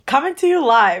Coming to you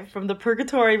live from the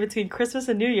purgatory between Christmas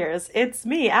and New Year's, it's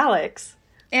me, Alex.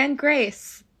 And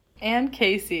Grace. And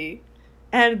Casey.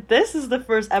 And this is the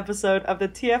first episode of the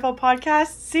TFL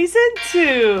Podcast Season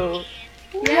 2.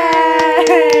 Yay! And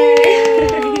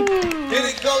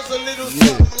it goes a little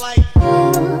something like...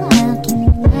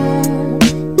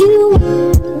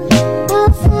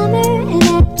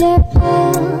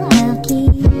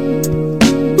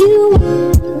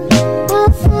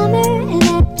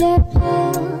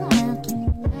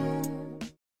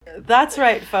 That's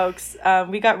right, folks.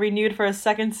 We got renewed for a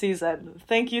second season.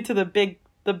 Thank you to the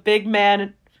big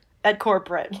man at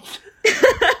corporate.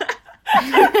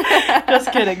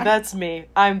 Just kidding. That's me.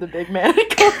 I'm the big man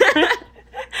at corporate.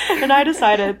 And I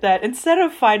decided that instead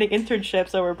of finding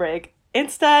internships over break,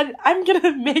 instead I'm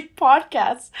gonna make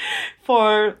podcasts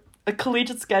for a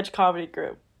collegiate sketch comedy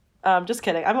group. Just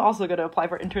kidding. I'm also gonna apply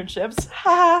for internships.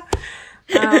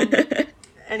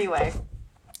 Anyway.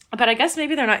 But I guess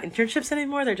maybe they're not internships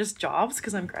anymore. They're just jobs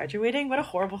because I'm graduating. What a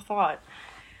horrible thought.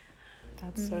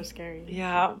 That's so scary.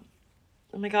 Yeah.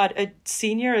 Oh my god. A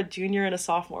senior, a junior, and a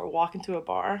sophomore walk into a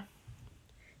bar.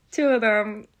 Two of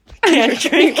them Can't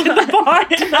drink in the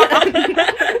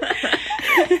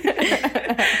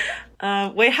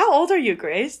bar. Wait, how old are you,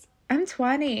 Grace? I'm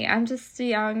 20. I'm just a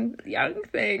young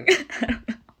thing.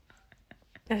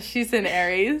 She's in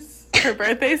Aries. Her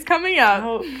birthday's coming up.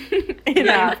 Oh, in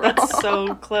yeah, April. that's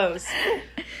so close.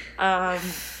 All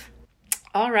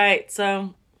right,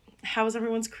 so how was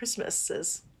everyone's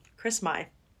Christmases? Christmas.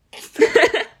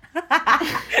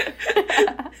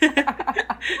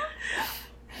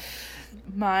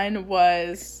 Mine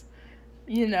was,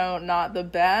 not the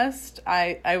best.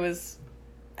 I was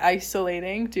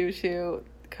isolating due to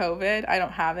COVID. I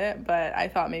don't have it, but I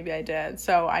thought maybe I did.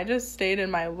 So I just stayed in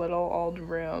my little old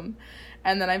room,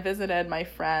 and then I visited my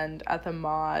friend at the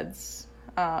mods.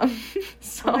 Oh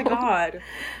my god.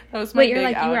 That was my Wait,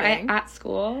 big you were outing. at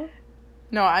school?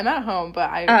 No, I'm at home, but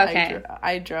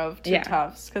I drove to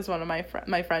Tufts because one of my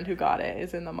friend who got it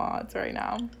is in the mods right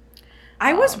now.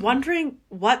 I was wondering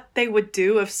what they would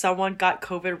do if someone got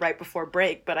COVID right before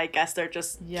break, but I guess they're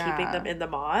just keeping them in the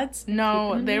mods.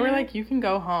 No, they were like, you can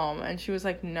go home. And she was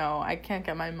like, no, I can't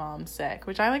get my mom sick,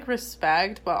 which I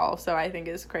respect, but also I think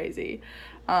is crazy.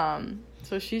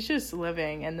 So she's just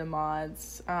living in the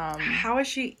mods. How is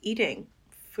she eating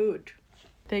food?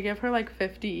 They give her like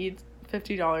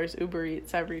 $50 Uber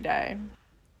Eats every day.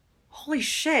 Holy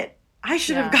shit. I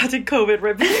should have gotten COVID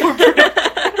right before break.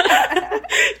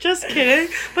 Just kidding.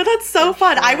 But that's so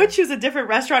fun. Sure. I would choose a different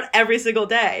restaurant every single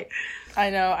day.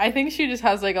 I know. I think she just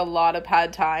has like a lot of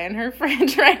pad thai in her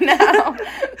fridge right now.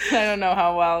 I don't know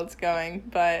how well it's going,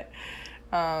 but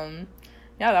yeah,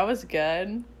 that was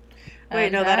good.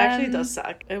 Wait, no, that actually does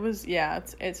suck. It was,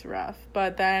 it's rough.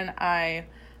 But then I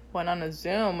went on a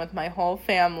Zoom with my whole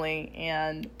family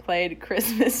and played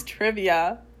Christmas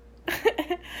trivia.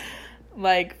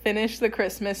 Finish the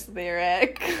Christmas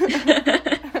lyric.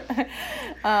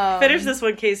 Finish this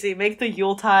one, Casey. Make the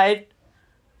Yuletide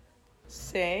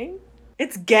sing.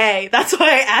 It's gay. That's why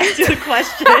I asked you the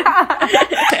question.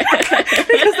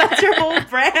 Because that's your whole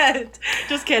brand.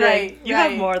 Just kidding. Right, you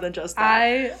have more than just that.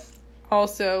 I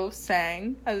also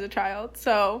sang as a child,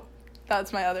 so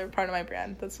that's my other part of my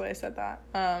brand. That's why I said that.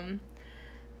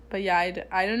 But yeah,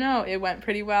 I don't know. It went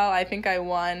pretty well. I think I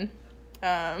won.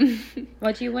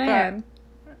 What'd you win?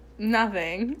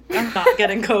 Nothing. Not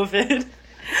getting COVID.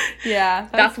 Yeah,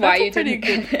 that's why you pretty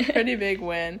didn't. Pretty big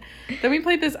win. Then we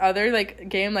played this other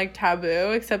game like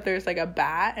Taboo, except there's like a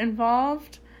bat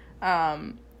involved.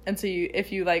 And so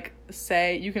if you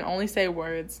say, you can only say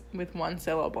words with one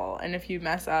syllable, and if you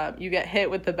mess up, you get hit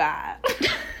with the bat.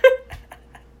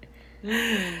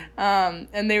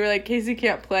 And they were like, Casey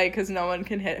can't play because no one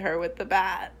can hit her with the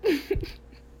bat.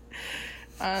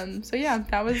 So yeah,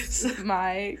 that was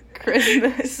my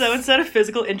Christmas. So instead of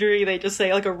physical injury, they just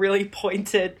say like a really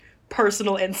pointed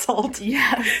personal insult.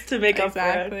 Yes, to make up for it.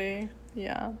 Exactly.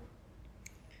 Yeah.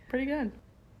 Pretty good.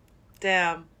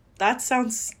 Damn. That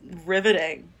sounds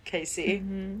riveting, Casey.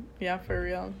 Mm-hmm. Yeah, for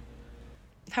real.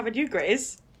 How about you,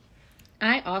 Grace?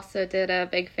 I also did a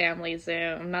big family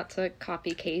Zoom, not to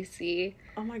copy Casey.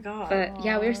 Oh my god. But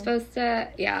yeah, we were supposed to,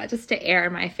 just to air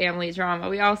my family drama.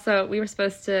 We were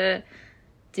supposed to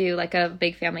do like a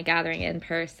big family gathering in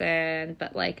person,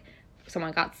 but like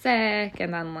someone got sick,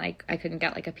 and then like I couldn't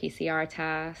get like a PCR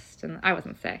test, and I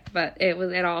wasn't sick, but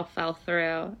it all fell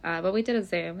through. But we did a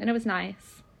Zoom, and it was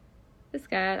nice. It was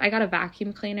good. I got a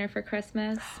vacuum cleaner for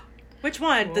Christmas. Which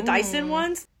one? Ooh. The Dyson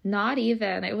ones? Not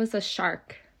even. It was a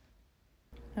Shark.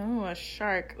 Oh, a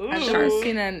Shark. Ooh. I've never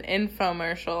seen an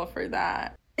infomercial for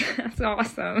that. That's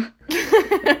awesome.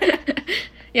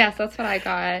 Yes, that's what I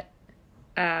got.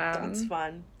 That's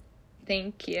fun.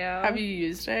 Thank you. Have you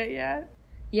used it yet?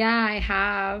 Yeah, I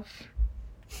have.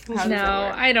 How does it No,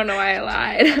 work? I don't know why I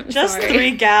lied. I'm Just sorry.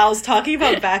 3 gals talking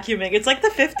about vacuuming. It's like the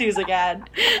 50s again.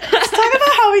 Let's talk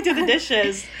about how we do the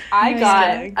dishes. I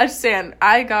Nice.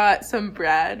 I got some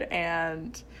bread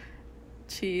and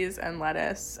cheese and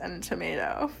lettuce and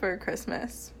tomato for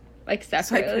Christmas. Like So I could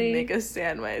separately. make a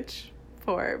sandwich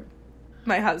for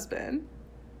my husband.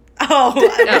 Oh,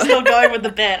 we're still going with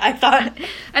the bit. I thought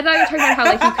I thought you were talking about how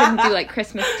like you couldn't do like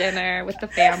Christmas dinner with the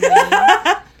family.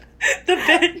 the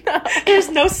bit. There's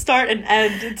no start and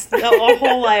end. It's a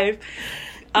whole life.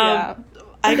 Yeah.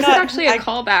 I This got is actually a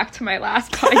callback to my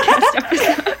last podcast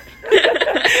episode.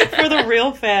 for the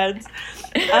real fans.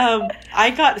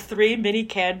 I got 3 mini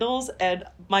candles, and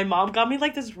my mom got me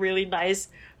like this really nice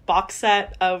box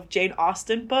set of Jane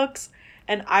Austen books,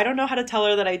 and I don't know how to tell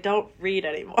her that I don't read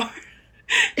anymore.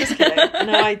 Just kidding.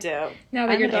 No, I do. Now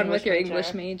that I'm you're an done with your major.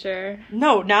 English major.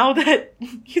 No, now that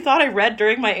you thought I read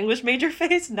during my English major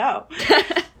phase, no.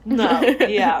 No,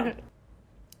 yeah.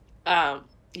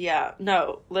 Yeah,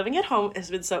 no. Living at home has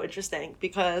been so interesting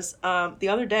because the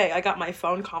other day I got my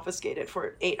phone confiscated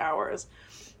for 8 hours,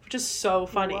 which is so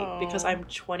funny because Whoa. I'm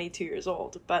 22 years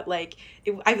old. But like,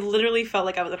 I literally felt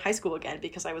like I was in high school again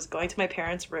because I was going to my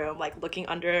parents' room, like looking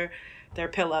under their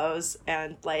pillows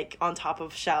and like on top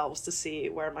of shelves to see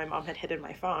where my mom had hidden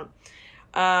my phone.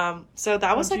 So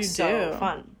that was What'd like you so do?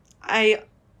 fun.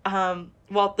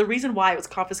 Well, the reason why it was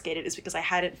confiscated is because I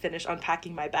hadn't finished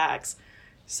unpacking my bags.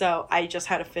 So I just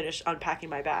had to finish unpacking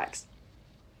my bags.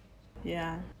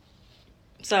 Yeah.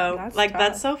 So That's like tough.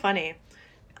 that's so funny.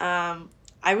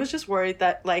 I was just worried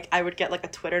that like I would get like a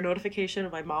Twitter notification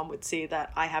and my mom would see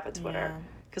that I have a Twitter Yeah.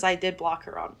 because I did block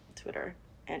her on Twitter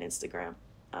and Instagram.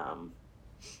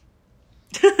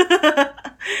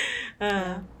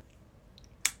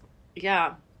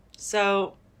 Yeah.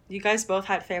 So you guys both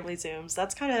had family Zooms.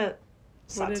 That's kind of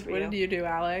sucks for What you. did you do,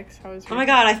 Alex? How was your Oh my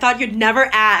god, I thought you'd never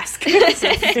ask.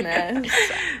 Christmas?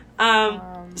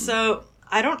 So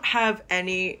I don't have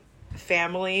any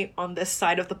family on this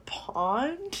side of the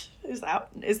pond. Is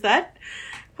that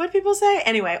what people say?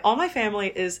 Anyway, all my family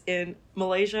is in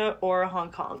Malaysia or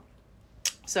Hong Kong.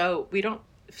 So we don't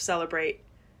celebrate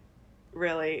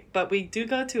really, but we do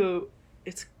go to,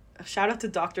 it's a shout out to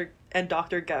Dr. and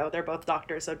Dr. Go. They're both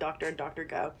doctors, so Dr. and Dr.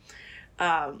 Go.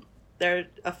 They're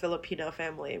a Filipino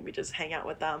family and we just hang out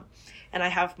with them. And I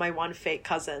have my one fake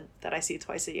cousin that I see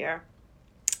twice a year.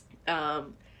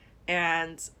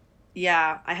 And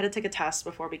yeah, I had to take a test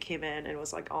before we came in and it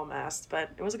was like all messed,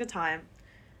 but it was a good time.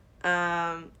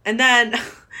 And then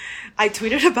I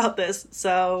tweeted about this,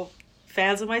 so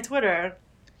fans of my Twitter.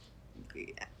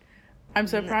 I'm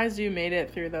surprised you made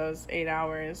it through those 8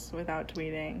 hours without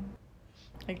tweeting.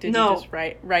 Like, did No. you just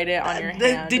write it on your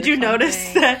hand? Did or you notice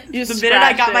something? that You the minute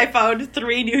I got scratched my it. phone,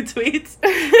 3 new tweets?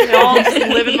 They all just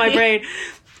live in my brain.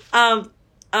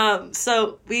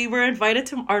 So we were invited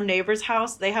to our neighbor's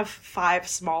house. They have 5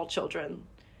 small children.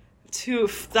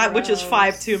 Which is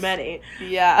 5 too many.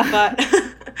 Yeah. But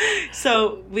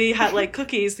so we had like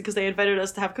cookies because they invited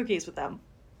us to have cookies with them.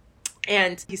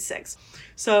 And he's 6.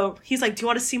 So he's like, "Do you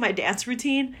want to see my dance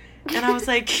routine?" And I was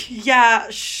like, "Yeah,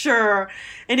 sure."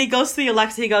 And he goes to the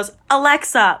Alexa. He goes,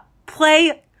 "Alexa,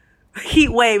 play Heat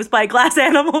Waves by Glass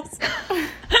Animals."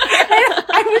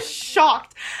 I was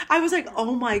shocked. I was like,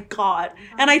 "Oh my god."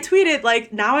 And I tweeted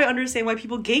like, "Now I understand why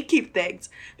people gatekeep things."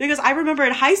 Because I remember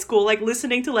in high school like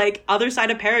listening to like Other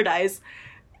Side of Paradise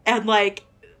and like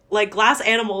Glass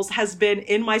Animals has been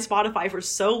in my Spotify for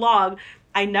so long.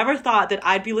 I never thought that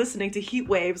I'd be listening to Heat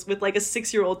Waves with like a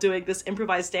 6-year-old doing this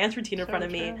improvised dance routine in front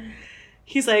of me.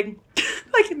 He's like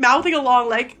mouthing along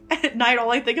like at night all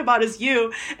I think about is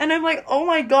you, and I'm like, oh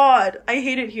my god, I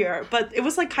hate it here. But it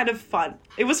was like kind of fun.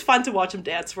 It was fun to watch him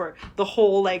dance for the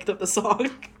whole length of the song.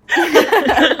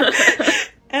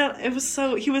 And it was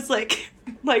so, he was like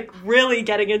really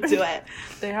getting into it.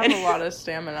 They have a lot of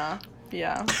stamina.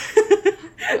 Yeah.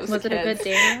 Was it a good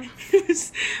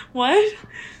dance? What?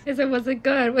 Was it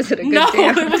good? Was it a good No,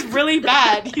 dance? it was really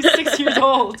bad. He's 6 years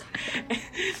old.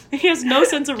 He has no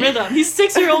sense of rhythm. He's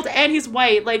 6-year-old and he's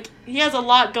white. Like, he has a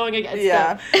lot going against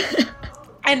Yeah. him.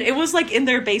 And it was like in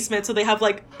their basement, so they have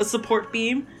like a support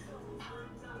beam.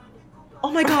 Oh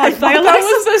my god, I my thought that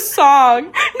Alexa's was a song.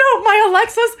 no, my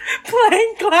Alexa's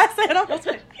playing Glass Animals.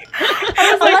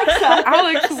 Alexa,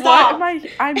 Alex, stop. what am I?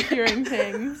 I'm hearing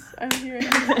things. I'm hearing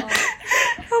things.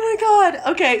 Oh my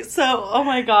god. Okay, so oh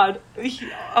my god.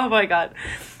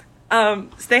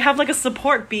 So they have like a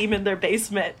support beam in their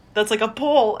basement that's like a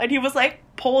pole, and he was like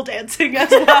pole dancing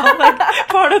as well. Like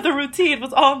part of the routine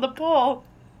was on the pole.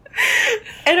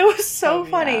 And it was so Oh,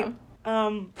 funny.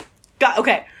 yeah.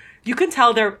 Okay, you can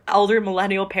tell they're elder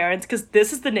millennial parents because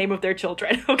this is the name of their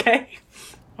children, okay?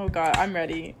 Oh god, I'm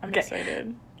ready. I'm Okay.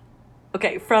 excited.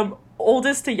 Okay, from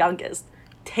oldest to youngest.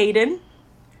 Tayden,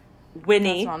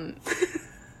 Winnie. That's on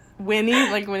Winnie,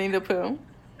 like Winnie the Pooh.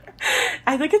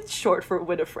 I think it's short for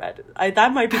Winifred.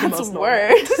 That might be the That's most normal.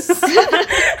 worse.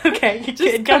 Okay, Just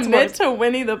it gets commit worse. to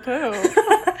Winnie the Pooh.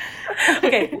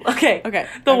 Okay.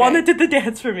 The one that did the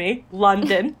dance for me,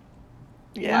 London.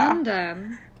 Yeah.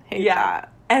 London. Hate Yeah.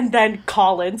 that. And then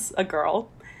Collins, a girl.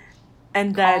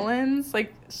 And then Collins,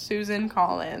 like Susan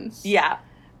Collins. yeah,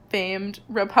 Famed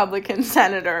Republican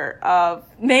senator of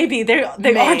maybe they are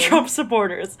Maine. Trump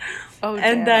supporters. oh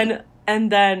And damn.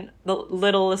 then the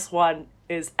littlest one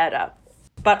is Edda.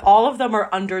 But all of them are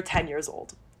under 10 years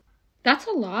old. That's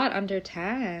a lot under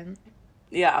 10.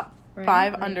 Yeah. Right?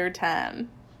 5 under 10.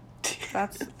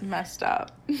 That's messed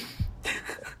up.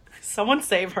 Someone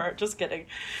save her. Just kidding.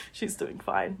 She's doing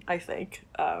fine, I think.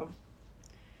 Wow.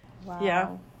 Yeah.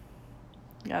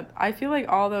 Yeah, I feel like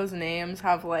all those names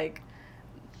have like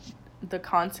the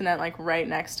consonant like right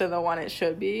next to the one it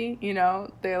should be, you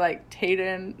know? They're like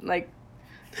Tayden, like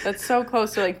that's so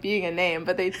close to like being a name,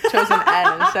 but they chose an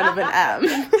N instead of an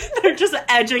M. They're just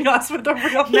edging us with the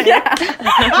real name.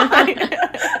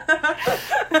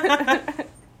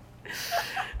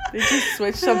 They just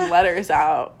switched some letters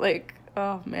out. Like,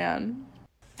 oh man.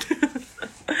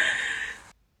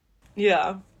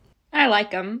 Yeah. I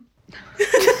like them.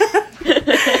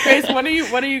 Grace, what are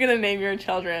you gonna name your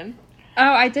children?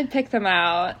 Oh, I did pick them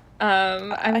out. I'm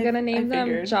gonna I name them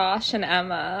figured. Josh and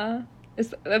Emma. But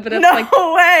it's No like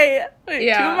way. Wait,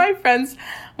 Yeah. Two of my friends,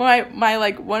 my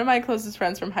like one of my closest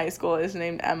friends from high school is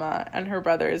named Emma, and her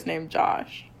brother is named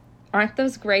Josh. aren't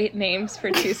those great names for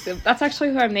two siblings? That's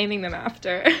actually who I'm naming them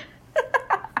after.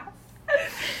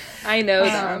 I know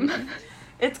them.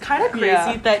 It's kind of crazy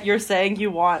Yeah. that you're saying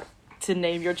you want to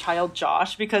name your child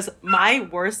Josh because my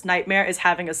worst nightmare is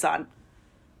having a son.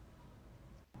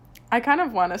 I kind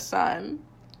of want a son.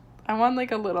 I want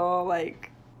like a little like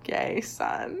gay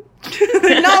son.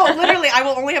 No, literally, I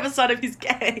will only have a son if he's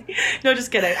gay. No,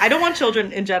 just kidding. I don't want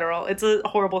children in general. It's a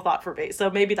horrible thought for me. So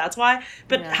maybe that's why.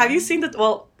 But Yeah. have you seen the,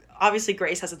 well, obviously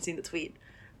Grace hasn't seen the tweet,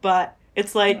 but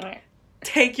it's like,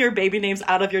 take your baby names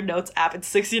out of your notes app. It's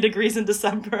 60 degrees in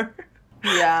December.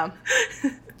 Yeah.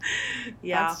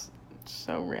 Yeah. That's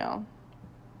so real.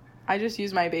 I just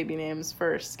use my baby names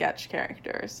for sketch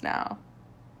characters now.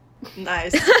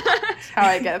 Nice. That's how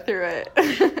I get through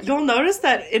it. You'll notice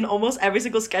that in almost every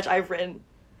single sketch I've written,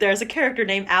 there's a character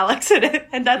named Alex in it.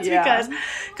 And that's Yeah.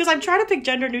 because I'm trying to pick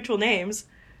gender neutral names.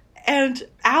 And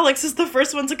Alex is the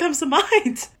first one that comes to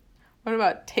mind. What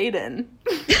about Tayden?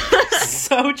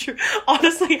 So true.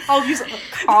 Honestly, I'll use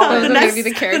Collins. the Those are next, gonna be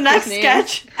the characters' next names.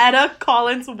 sketch. Etta,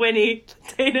 Collins, Winnie,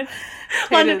 Tayden.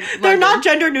 London. They're London. not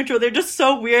gender neutral. They're just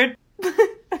so weird.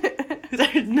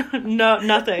 They're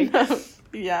nothing.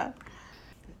 Yeah.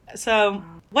 So,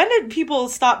 when did people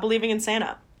stop believing in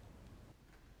Santa?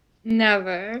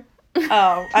 Never.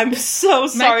 Oh, I'm so My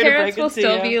sorry to break parents it will to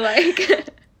still you. be like,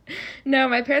 no,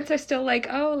 my parents are still like,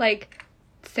 oh, like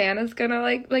Santa's gonna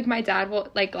like my dad will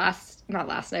like not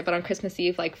last night, but on Christmas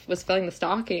Eve, like was filling the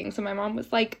stockings, and my mom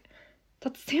was like,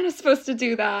 that's Santa's supposed to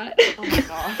do that. Oh my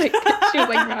god. Like, she was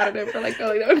like mad at him for like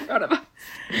filling them in front of us.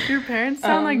 Your parents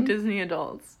sound like Um, Disney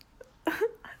adults.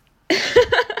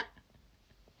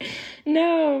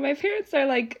 No, my parents are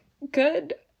like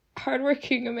good,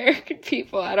 hardworking American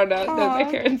people. I don't know. No, my Aw.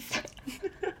 parents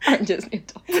aren't Disney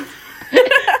adults.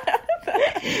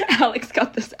 Alex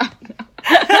got this out now.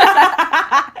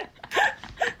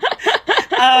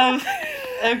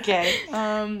 Okay.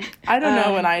 I don't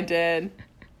know when I did.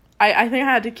 I think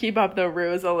I had to keep up the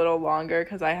ruse a little longer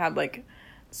because I had like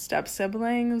step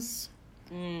siblings.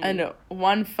 And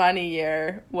one funny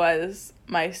year was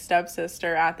my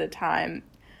stepsister at the time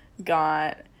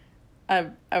got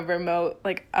a remote,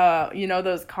 like you know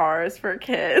those cars for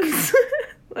kids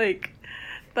like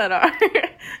that are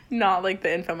not like the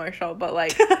infomercial, but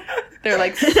like they're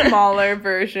like smaller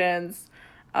versions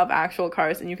of actual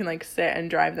cars, and you can like sit and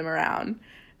drive them around.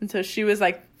 And so she was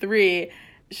like 3.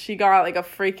 She got like a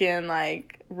freaking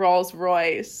like Rolls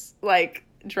Royce, like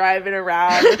driving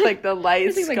around with like the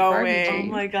lights These, like, Barbie Oh going.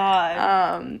 my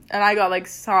god. And I got like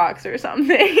socks or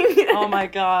something. Oh my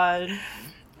god.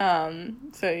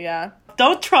 So yeah,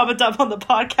 Don't trauma dump on the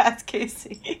podcast,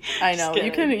 Casey. I Just know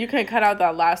you kidding. can cut out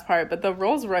that last part, but the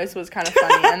Rolls Royce was kind of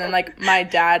funny, and then like my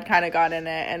dad kind of got in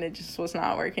it, and it just was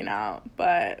not working out.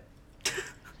 But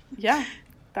yeah,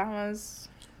 that was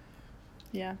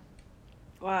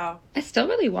Wow. I still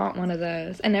really want one of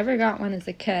those. I never got one as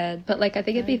a kid, but like I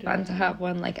think it'd be fun to have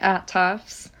one like at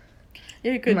Tufts.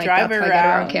 Yeah, you could And, like, drive that's how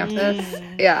I get around. campus.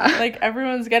 Yeah. Like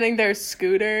everyone's getting their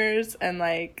scooters and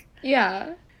like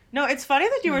Yeah. No, it's funny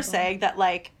that you were saying that,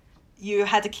 like, you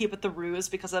had to keep with the ruse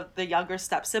because of the younger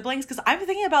step-siblings, because I'm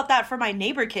thinking about that for my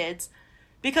neighbor kids,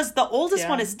 because the oldest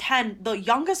one is 10, the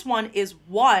youngest one is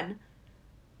 1,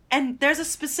 and there's a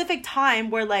specific time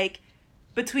where, like,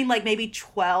 between, like, maybe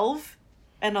 12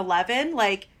 and 11,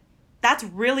 like, that's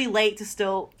really late to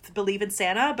still believe in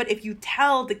Santa, but if you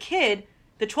tell the kid,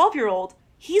 the 12-year-old,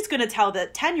 he's gonna tell the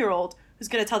 10-year-old, who's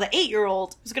gonna tell the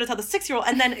 8-year-old, who's gonna tell the 6-year-old,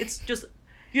 and then it's just...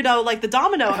 You know, like the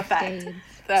domino effect.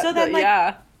 So then,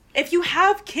 like, if you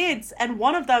have kids and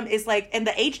one of them is like, and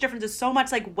the age difference is so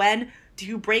much, like, when do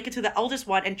you break it to the eldest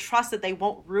one and trust that they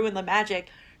won't ruin the magic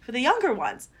for the younger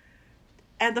ones?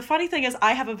 And the funny thing is,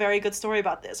 I have a very good story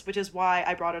about this, which is why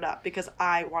I brought it up, because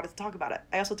I wanted to talk about it.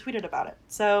 I also tweeted about it.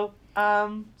 So,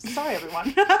 sorry,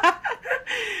 everyone.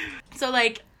 So,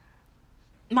 like,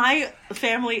 my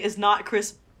family is not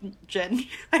Christian.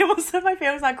 I almost said my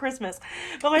family's not Christmas,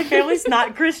 but my family's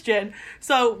not Christian.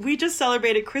 So we just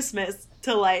celebrated Christmas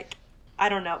to, like, I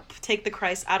don't know, take the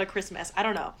Christ out of Christmas. I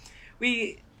don't know.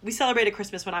 We celebrated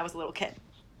Christmas when I was a little kid.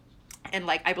 And,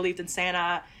 like, I believed in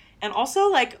Santa. And also,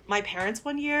 like, my parents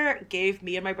one year gave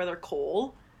me and my brother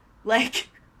coal, like,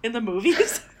 in the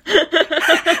movies.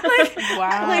 Like,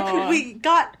 wow. Like,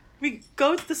 we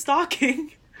go to the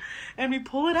stocking and we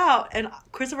pull it out, and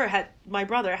Christopher my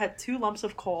brother had 2 lumps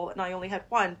of coal, and I only had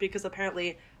 1 because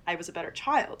apparently I was a better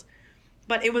child.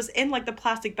 But it was in, like, the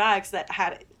plastic bags that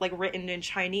had, like, written in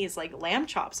Chinese, like, lamb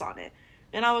chops on it.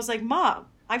 And I was like, Mom,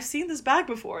 I've seen this bag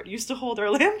before. It used to hold our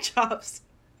lamb chops.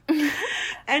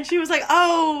 And she was like,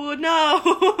 oh, no.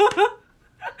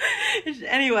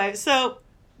 Anyway, so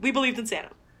we believed in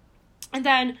Santa. And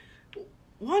then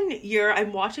one year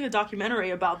I'm watching a documentary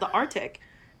about the Arctic,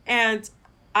 and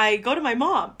I go to my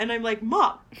mom and I'm like,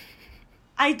 Mom,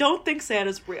 I don't think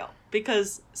Santa's real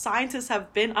because scientists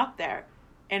have been up there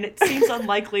and it seems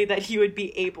unlikely that he would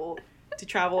be able to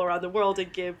travel around the world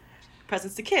and give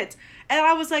presents to kids. And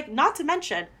I was like, not to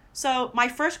mention, so my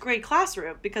first grade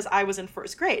classroom, because I was in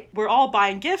first grade, we're all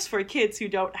buying gifts for kids who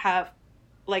don't have,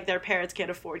 like, their parents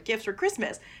can't afford gifts for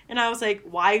Christmas. And I was like,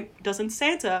 why doesn't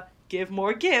Santa give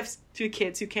more gifts to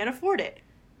kids who can't afford it?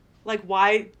 Like,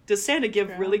 why does Santa give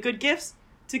really good gifts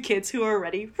to kids who are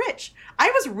already rich? I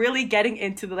was really getting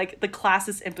into the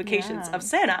classist implications of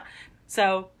Santa.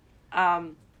 So,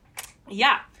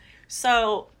 yeah.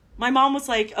 So my mom was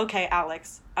like, okay,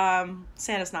 Alex,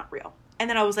 Santa's not real. And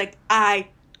then I was like, I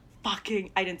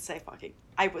didn't say fucking.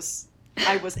 I was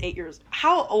 8 years.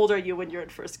 How old are you when you're in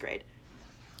first grade?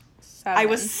 7 I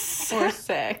was or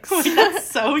 6.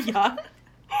 That's so young.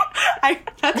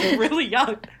 That's really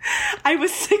young. I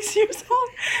was 6 years old,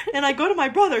 and I go to my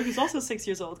brother, who's also 6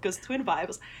 years old, because twin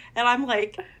vibes, and I'm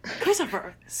like,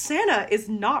 Christopher, Santa is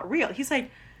not real. He's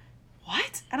like,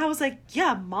 what? And I was like,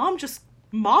 yeah, mom just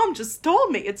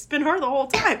told me. It's been her the whole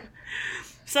time.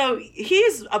 So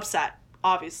he's upset,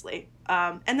 obviously.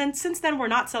 And then since then, we're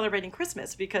not celebrating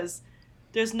Christmas because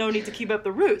there's no need to keep up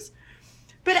the ruse.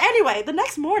 But anyway, the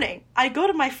next morning, I go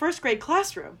to my first grade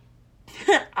classroom.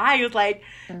 I was like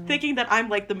thinking that I'm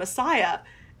like the Messiah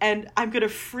and I'm going to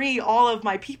free all of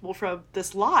my people from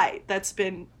this lie that's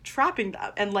been trapping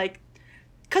them. And like,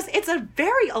 because it's a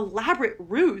very elaborate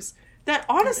ruse that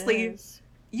honestly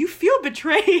you feel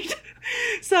betrayed.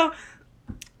 So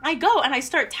I go and I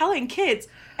start telling kids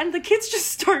and the kids just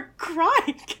start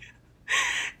crying.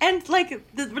 And like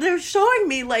they're showing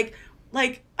me like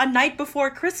a night before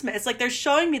Christmas, like they're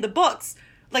showing me the books,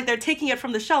 like they're taking it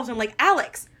from the shelves. And I'm like,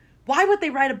 Alex, why would they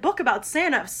write a book about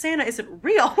Santa if Santa isn't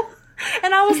real?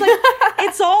 And I was like,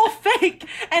 it's all fake.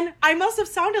 And I must have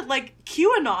sounded like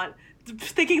QAnon,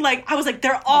 thinking like, I was like,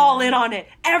 they're all in on it.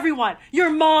 Everyone,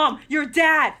 your mom, your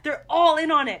dad, they're all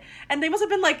in on it. And they must have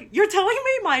been like, you're telling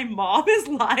me my mom is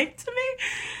lying to me?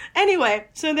 Anyway,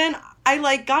 so then I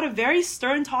like got a very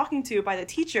stern talking to by the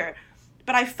teacher,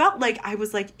 but I felt like I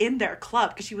was like in their club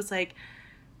because she was like,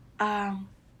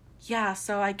 yeah,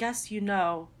 so I guess you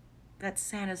know that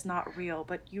Santa's not real,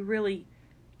 but you really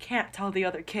can't tell the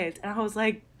other kids. And I was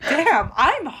like, damn,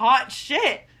 I'm hot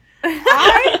shit.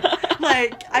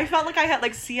 I felt like I had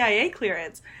like CIA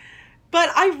clearance, but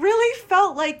I really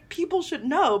felt like people should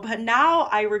know. But now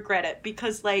I regret it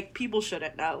because like people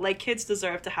shouldn't know. Like kids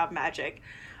deserve to have magic.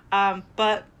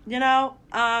 But you know,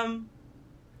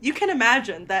 you can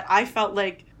imagine that I felt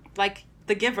like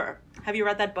the giver. Have you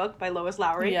read that book by Lois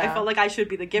Lowry? Yeah. I felt like I should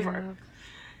be the giver.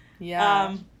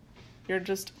 Yeah. You're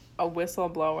just a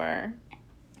whistleblower.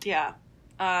 Yeah.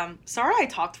 Sorry I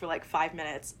talked for like 5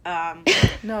 minutes.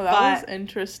 No, that was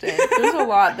interesting. There's a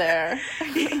lot there.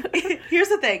 Here's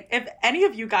the thing. If any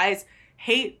of you guys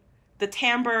hate the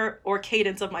timbre or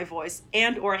cadence of my voice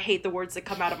and or hate the words that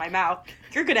come out of my mouth,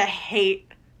 you're gonna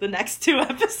hate the next 2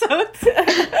 episodes.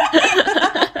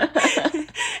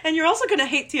 And you're also gonna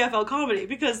hate TFL comedy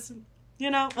because,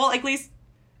 well, at least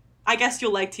I guess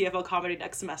you'll like TFL comedy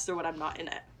next semester when I'm not in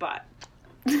it. But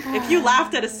if you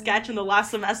laughed at a sketch in the last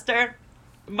semester,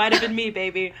 it might have been me,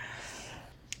 baby.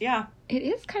 Yeah. It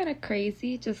is kind of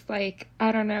crazy, just like,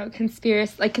 I don't know,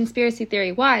 conspiracy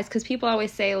theory wise, because people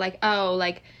always say like, oh,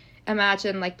 like,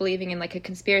 imagine like believing in like a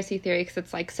conspiracy theory because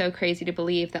it's like so crazy to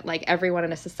believe that like everyone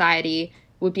in a society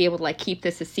would be able to like keep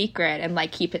this a secret and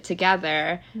like keep it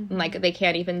together. And like they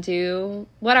can't even do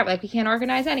whatever, like we can't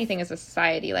organize anything as a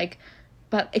society, like,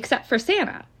 but except for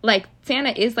Santa. Like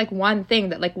Santa is like one thing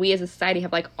that like we as a society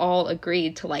have like all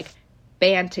agreed to like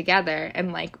band together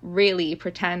and like really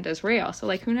pretend is real. So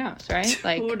like who knows, right?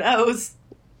 Like who knows?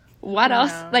 What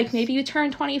else? Like, maybe you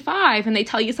turn 25 and they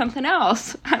tell you something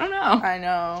else. I don't know. I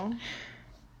know.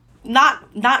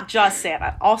 Not just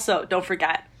Santa. Also, don't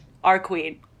forget, our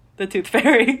queen, the Tooth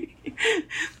Fairy.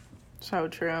 So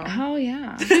true. Oh,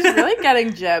 yeah. She's really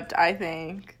getting gypped, I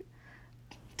think.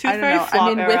 Tooth Fairy flop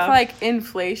with, era. like,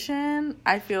 inflation,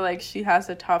 I feel like she has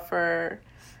a tougher,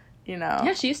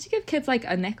 Yeah, she used to give kids, like,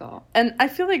 a nickel. And I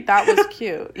feel like that was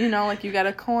cute. Like, you get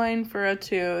a coin for a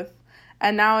tooth.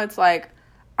 And now it's like,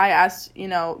 I asked,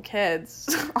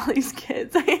 kids, all these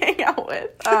kids I hang out with.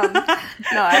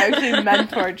 No, I actually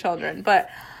mentor children.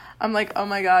 But I'm like, oh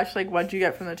my gosh, like, what'd you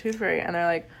get from the Tooth Fairy? And they're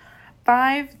like,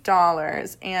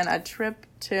 $5 and a trip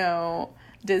to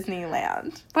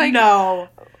Disneyland. Like, no.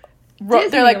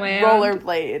 They're like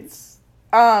rollerblades.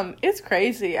 It's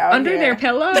crazy out Under here. their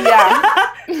pillow?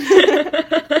 Yeah.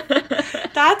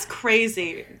 That's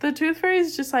crazy. The Tooth Fairy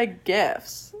is just like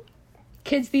gifts.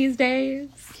 Kids these days.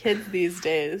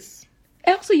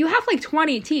 Also, you have like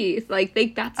 20 teeth. Like,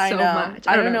 that's so much.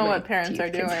 I don't know what parents are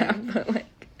doing. Have, but,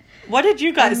 like, What did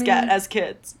you guys get as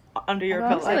kids under your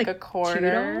pillow? Like a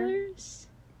quarter. $2?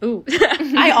 Ooh.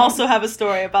 I also have a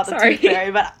story about the Sorry. Tooth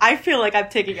Fairy, but I feel like I'm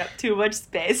taking up too much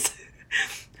space.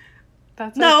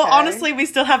 That's No, okay. honestly, we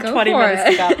still have Go 20 for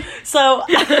minutes to it. go. So,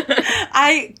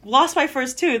 I lost my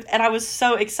first tooth, and I was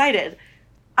so excited.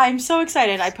 I'm so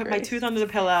excited. I put my tooth under the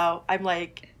pillow. I'm,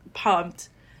 like, pumped.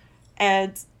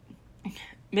 And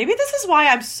maybe this is why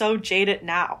I'm so jaded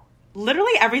now.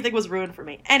 Literally everything was ruined for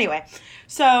me. Anyway,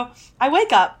 so I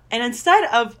wake up, and instead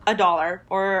of $1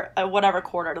 or whatever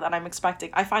quarter that I'm expecting,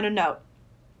 I find a note.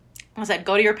 I said,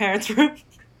 go to your parents' room.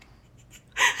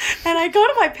 And I go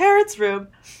to my parents' room,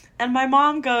 and my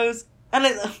mom goes,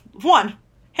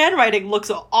 handwriting looks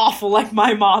awful like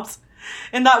my mom's.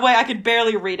 And that way I could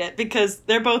barely read it because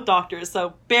they're both doctors,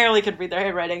 so barely could read their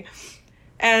handwriting.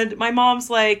 And my mom's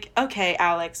like, okay,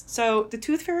 Alex, so the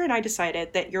Tooth Fairy and I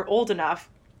decided that you're old enough.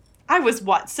 I was,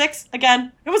 6?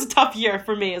 Again, it was a tough year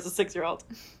for me as a 6-year-old.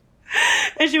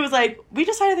 And she was like, we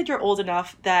decided that you're old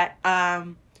enough that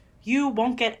you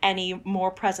won't get any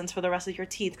more presents for the rest of your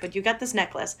teeth, but you get this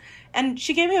necklace. And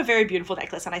she gave me a very beautiful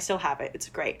necklace, and I still have it. It's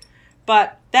great.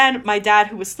 But then my dad,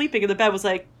 who was sleeping in the bed, was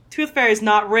like, Tooth Fairy is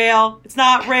not real. It's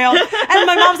not real. And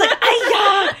my mom's like,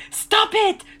 Ay-ya! Stop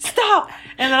it! Stop!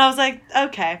 And then I was like,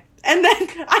 okay. And then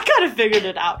I kind of figured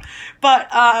it out. But,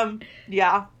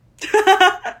 yeah.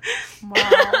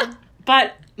 Wow.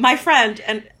 But my friend,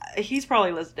 and he's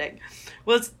probably listening,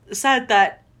 said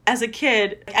that as a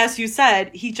kid, as you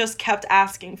said, he just kept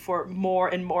asking for more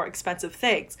and more expensive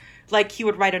things. Like, he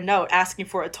would write a note asking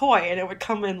for a toy, and it would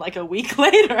come in, like, a week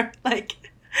later.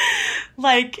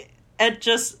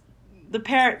 The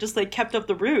parent just, like, kept up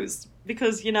the ruse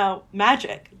because,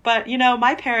 magic. But,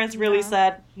 my parents really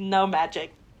said, no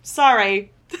magic.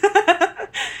 Sorry.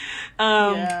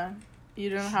 Yeah. You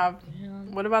don't have...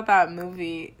 What about that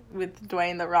movie with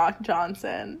Dwayne The Rock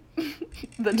Johnson?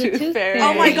 The Tooth Fairy.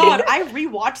 Oh my god, I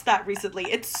rewatched that recently.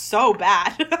 It's so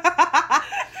bad.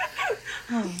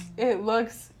 It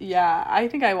looks... Yeah, I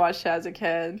think I watched it as a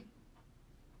kid.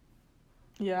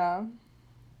 Yeah.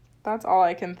 That's all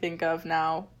I can think of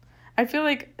now. I feel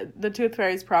like the Tooth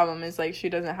Fairy's problem is, like, she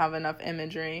doesn't have enough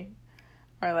imagery.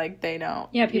 Or, like, they don't.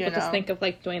 Yeah, people just think of,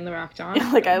 like, Dwayne The Rock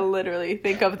Johnson. Like, I literally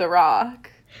think of The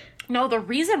Rock. No, the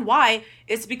reason why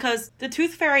is because the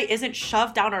Tooth Fairy isn't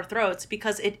shoved down our throats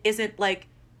because it isn't, like,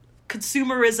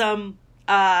 consumerism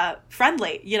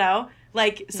friendly,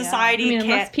 Like, society can't...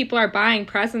 unless people are buying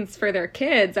presents for their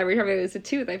kids every time they lose a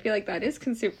tooth, I feel like that is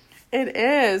consumer... It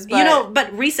is, but...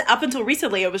 up until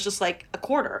recently, it was just, like, a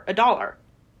quarter, $1.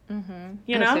 Mm-hmm.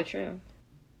 You know? That's so true.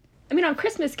 I mean, on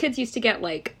Christmas, kids used to get,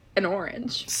 like, an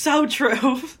orange. So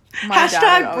true. My dad would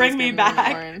Hashtag always bring me give an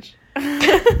back. orange.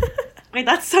 Wait,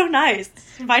 that's so nice.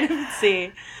 Vitamin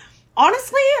C.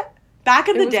 Honestly, back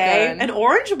in It the was day, good. an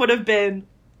orange would have been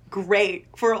great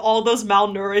for all those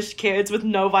malnourished kids with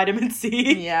no vitamin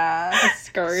C. Yeah.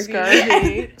 Scurvy.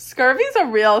 Scurvy. Scurvy's a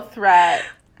real threat.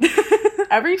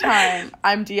 Every time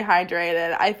I'm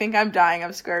dehydrated, I think I'm dying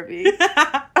of scurvy.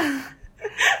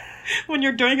 When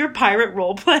you're doing your pirate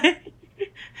roleplay.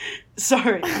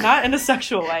 Sorry, not in a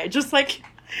sexual way. Just like,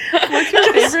 What's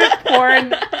your favorite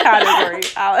porn category,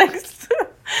 Alex?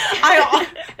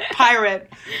 Pirate.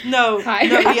 No,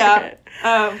 Pirate.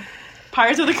 yeah.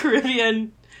 Pirates of the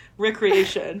Caribbean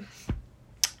recreation.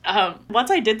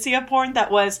 Once I did see a porn that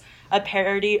was a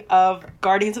parody of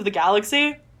Guardians of the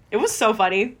Galaxy. It was so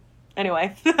funny.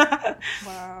 Anyway.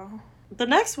 Wow. The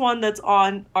next one that's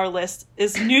on our list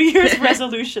is New Year's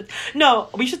resolution. No,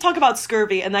 we should talk about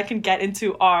scurvy, and that can get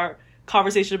into our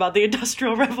conversation about the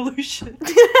Industrial Revolution.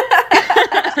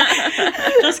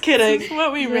 Just kidding. This is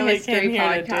what we It's a really history came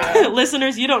here to podcast. do.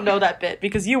 Listeners, you don't know that bit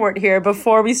because you weren't here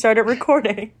before we started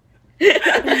recording.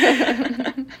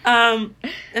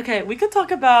 Okay, we could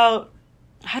talk about...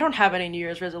 I don't have any New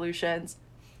Year's resolutions.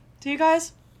 Do you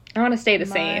guys? I want to stay the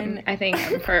same. Mine- I think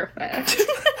I'm perfect.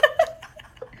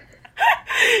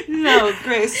 No,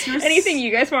 Grace. You're Anything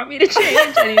you guys want me to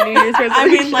change? Any New Year's resolutions I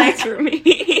mean, like- for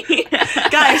me?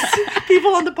 Guys,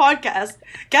 people on the podcast,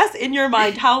 guess in your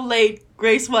mind how late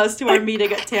Grace was to our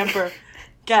meeting at Tamper.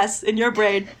 Guess in your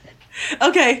brain.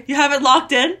 Okay, you have it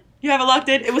locked in? You have it locked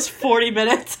in? It was 40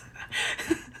 minutes.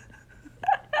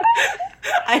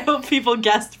 I hope people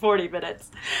guessed 40 minutes.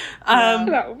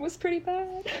 That one was pretty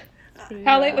bad.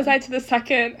 How late was I to the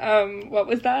second, what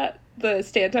was that? The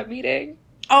stand-up meeting?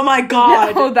 Oh my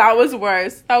god. Oh, that was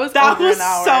worse. That was That over was an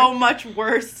hour. so much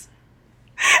worse.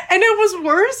 And it was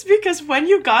worse because when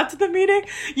you got to the meeting,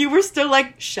 you were still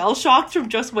like shell-shocked from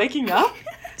just waking up.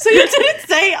 So you didn't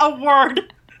say a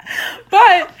word.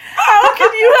 But how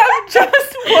could you have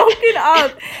just woken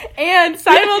up and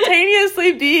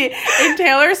simultaneously be in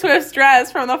Taylor Swift's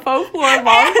dress from the Folklore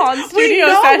Long Pond studio we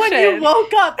know session? when you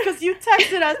woke up because you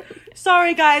texted us,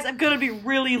 sorry guys, I'm gonna be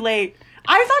really late.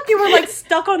 I thought you were like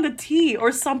stuck on the T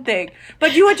or something,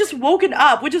 but you had just woken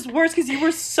up, which is worse because you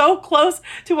were so close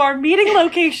to our meeting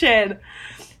location.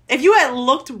 If you had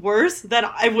looked worse, then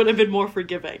I would have been more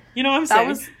forgiving. You know what I'm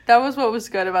saying? that was what was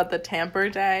good about the Tamper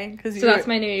day. So that's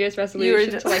my New Year's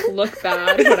resolution, just- to like look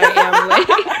bad when I am late.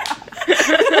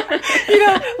 You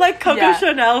know, like Coco Yeah.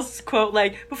 Chanel's quote,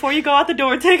 like, before you go out the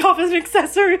door, take off as an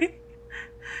accessory.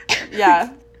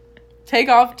 Yeah. Take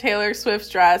off Taylor Swift's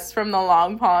dress from the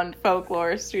Long Pond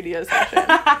Folklore studio session.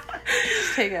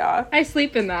 Just take it off. I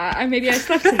sleep in that. Maybe I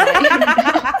slept tonight.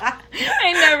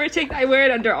 I never take. I wear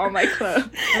it under all my clothes.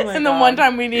 Oh my And the God. one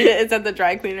time we need it is at the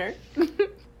dry cleaner.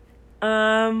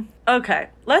 Okay.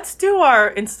 Let's do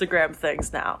our Instagram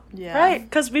things now. Yeah. Right?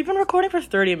 Because we've been recording for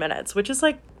 30 minutes, which is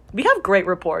like, we have great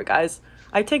rapport, guys.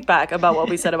 I take back about what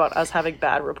we said about us having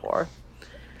bad rapport.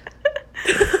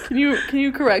 Can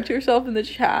you correct yourself in the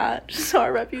chat just so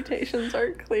our reputations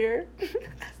are clear?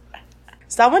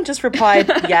 Someone just replied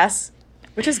yes,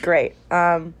 which is great.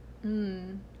 Oh,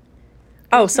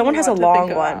 someone has a Lot to long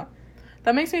think one. about.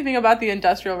 That makes me think about the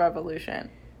Industrial Revolution.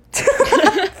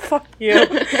 Fuck you.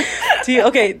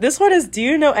 Okay, this one is, do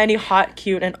you know any hot,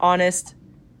 cute, and honest...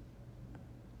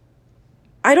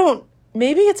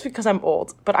 Maybe it's because I'm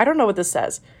old, but I don't know what this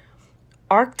says.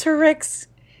 Arcturix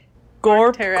Terex,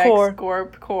 Gorpcore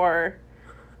Gorpcore.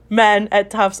 men at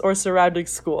Tufts or surrounding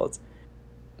schools.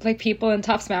 Like people in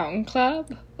Tufts Mountain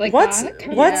Club. Like What's that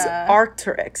kind of- Yeah.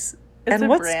 Arcturix? It's And a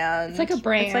what's brand. It's like a It's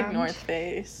like brand. North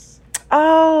Face.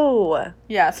 Oh.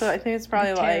 Yeah, so I think it's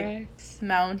probably like Terex.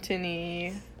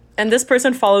 mountainy. And this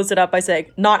person follows it up by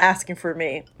saying, not asking for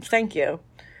me. Thank you.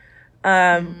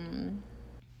 I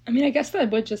mean, I guess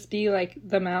that would just be like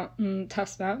the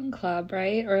Tufts Mountain Club,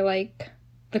 right? Or like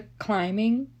the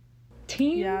climbing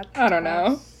team? Yeah, I don't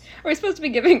know. Tufts. Are we supposed to be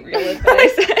giving real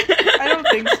advice? I don't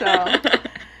think so.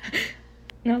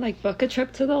 No, like book a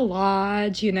trip to the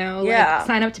lodge, you know? Yeah. Like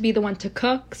sign up to be the one to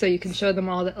cook so you can show them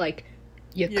all that, like,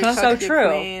 you You cook. So cook, you true.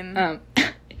 clean.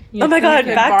 You Oh my God, You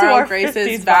could back to borrow our Grace's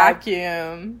 50s vibe.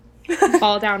 vacuum.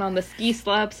 fall down on the ski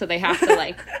slope so they have to,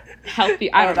 like, help you.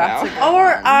 I don't that's know.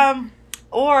 a good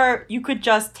Or you could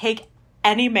just take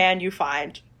any man you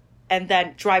find and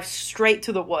then drive straight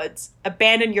to the woods,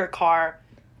 abandon your car,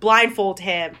 blindfold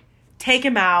him, take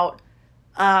him out,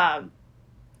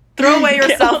 throw away your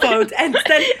cell phones, and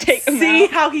then Take him see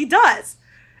out. how he does.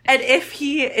 And if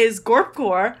he is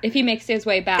Gorpcore, If he makes his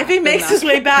way back. if he then makes that his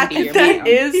way can back, be your then man.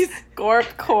 Is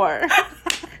Gorpcore.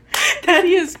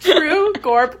 he is true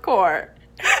Gorp core.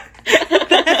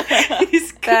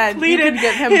 He's Then you completed can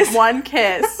give him his, one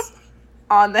kiss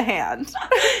on the hand.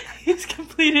 he's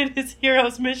completed his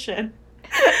hero's mission.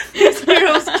 His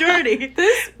hero's journey.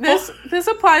 This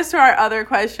applies to our other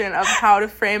question of how to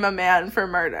frame a man for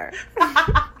murder.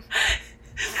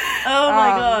 Oh my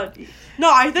god.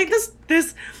 No, I think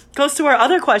this goes to our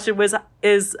other question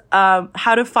is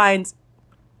how to find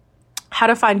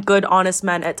good honest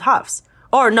men at Tufts.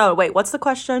 Or no, wait, what's the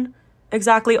question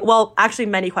exactly? Well, actually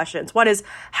many questions. One is,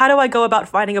 how do I go about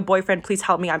finding a boyfriend? Please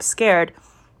help me, I'm scared.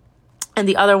 And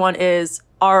the other one is,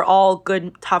 are all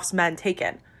good Tufts men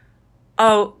taken?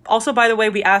 Oh, also, by the way,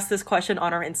 we asked this question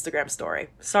on our Instagram story.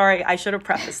 Sorry, I should have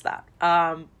prefaced that.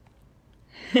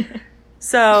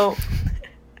 So...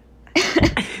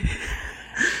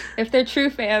 If they're true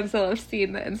fans, they'll have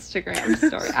seen the Instagram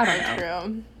story. I don't know.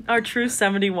 True. Our true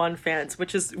 71 fans,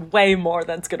 which is way more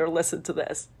than's gonna listen to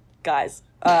this. Guys,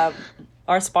 our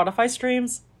Spotify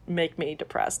streams make me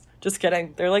depressed. Just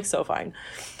kidding. They're, like, so fine.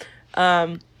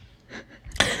 I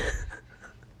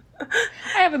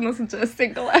haven't listened to a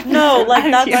single episode. No, like,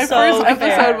 that's My so first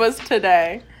fair. episode was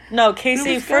today. No,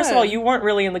 Casey, was first of all, good. you weren't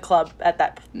really in the club at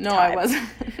that No, time. I wasn't.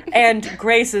 And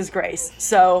Grace is Grace.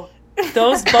 So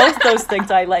both those things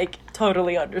I, like,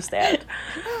 totally understand.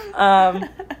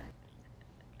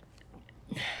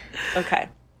 Okay.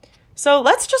 So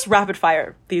let's just rapid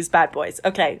fire these bad boys.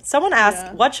 Okay, someone asked,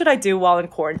 Yeah. what should I do while in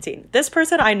quarantine? This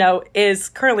person I know is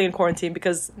currently in quarantine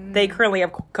because they currently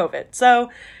have COVID. So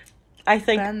I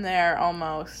think... Been there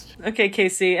almost. Okay,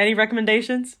 Casey, any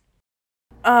recommendations?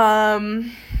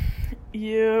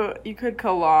 You could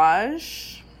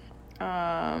collage.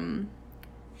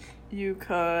 You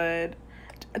could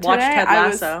Watch today Ted I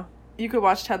was- Lasso. You could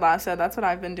watch Ted Lasso. That's what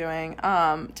I've been doing.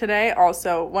 Today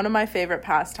also, one of my favorite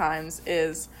pastimes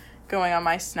is going on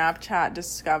my Snapchat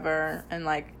Discover and,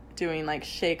 like, doing, like,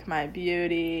 Shake My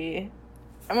Beauty.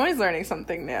 I'm always learning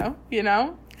something new, you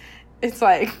know? It's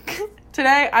like,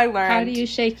 today I learned... How do you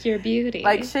shake your beauty?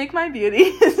 Like, Shake My Beauty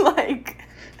is, like,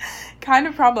 kind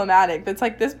of problematic. It's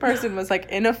like this person was, like,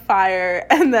 in a fire,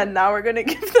 and then now we're gonna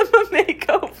give them a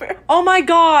makeover. Oh my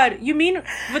god, you mean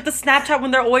with the Snapchat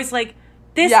when they're always like,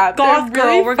 this Yeah, goth they're girl,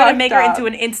 really we're gonna fucked make her up. into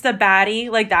an Insta baddie,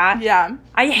 like that? Yeah.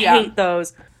 I Yeah. hate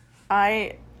those.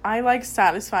 I like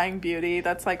satisfying beauty.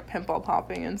 That's like pimple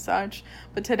popping and such.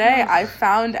 But today I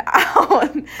found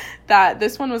out that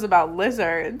this one was about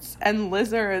lizards, and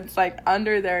lizards, like,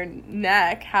 under their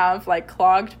neck have, like,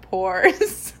 clogged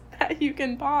pores that you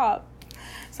can pop.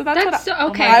 So that's what That's so, I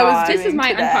okay. was This is doing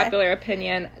my today. unpopular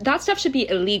opinion. That stuff should be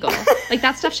illegal. Like,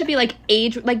 that stuff should be, like,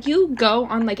 age. Like, you go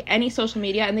on, like, any social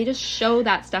media and they just show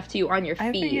that stuff to you on your feed.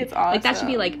 I think it's Like, that should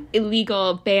be, like, awesome.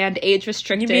 illegal, banned, age You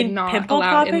restricted, mean not pimple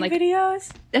allowed popping in, like, videos?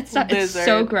 that stuff. It's Lizard.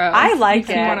 so gross. I like Makes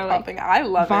me it. wanna, like, Pumping. I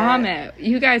love vomit.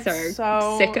 You guys are it. So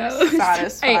sickos.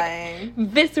 satisfying.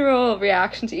 Visceral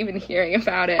reaction to even hearing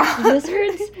about it.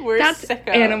 Lizards? We're That's sickos.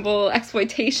 animal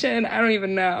exploitation. I don't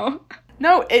even know.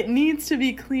 No, it needs to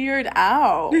be cleared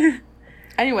out.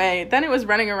 Anyway, then it was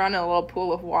running around in a little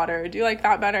pool of water. Do you like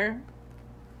that better?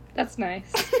 That's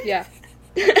nice. Yeah.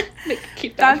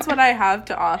 Keep that. That's what I have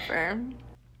to offer.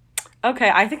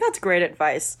 Okay, I think that's great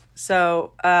advice.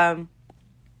 So,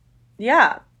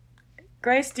 yeah.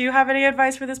 Grace, do you have any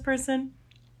advice for this person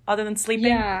other than sleeping?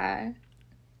 Yeah.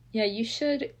 Yeah, you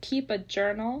should keep a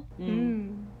journal.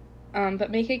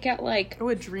 But make it get, like, Oh,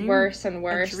 a dream. worse and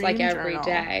worse, dream like, every journal.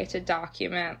 day to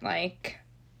document, like,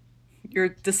 Your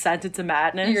descent into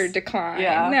madness? your decline.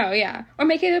 Yeah. No, yeah. Or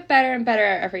make it better and better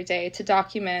every day to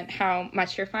document how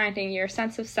much you're finding your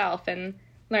sense of self and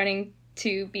learning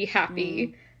to be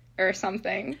happy or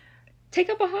something. Take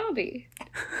up a hobby.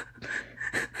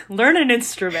 Learn an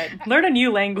instrument. Learn a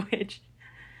new language.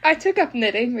 I took up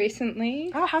knitting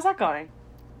recently. Oh, how's that going?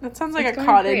 That sounds like It's a going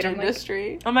cottage great. I'm like-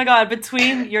 industry. Oh my god,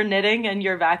 between your knitting and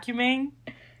your vacuuming,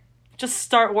 just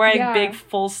start wearing Yeah. big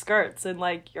full skirts and,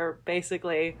 like, you're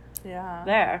basically Yeah.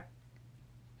 there.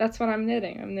 That's what I'm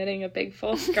knitting. I'm knitting a big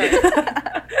full skirt.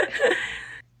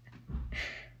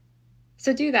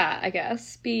 So do that, I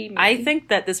guess. Be me. I think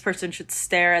that this person should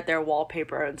stare at their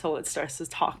wallpaper until it starts to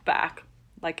talk back,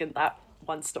 like in that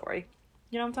one story.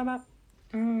 You know what I'm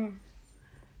talking about?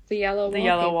 The yellow wallpaper. The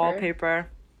yellow wallpaper.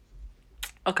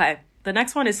 Okay, the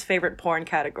next one is favorite porn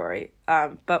category.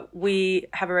 But we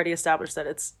have already established that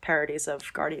it's parodies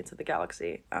of Guardians of the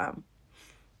Galaxy.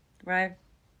 Right?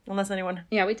 Unless anyone...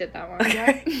 Yeah, we did that one.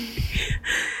 Okay.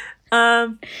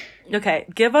 Okay,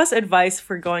 give us advice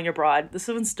for going abroad. This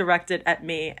one's directed at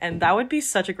me, and that would be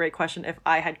such a great question if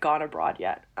I had gone abroad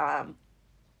yet.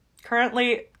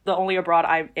 Currently, the only abroad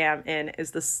I am in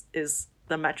is the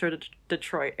the Metro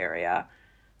Detroit area,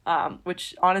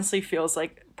 which honestly feels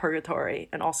like purgatory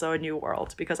and also a new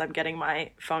world because I'm getting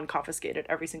my phone confiscated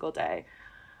every single day,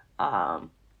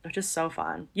 which is so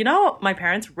fun. You know, my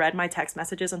parents read my text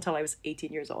messages until I was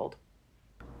 18 years old.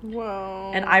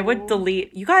 Whoa. And I would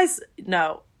delete, you guys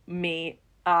know me,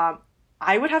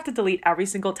 I would have to delete every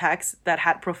single text that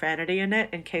had profanity in it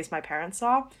in case my parents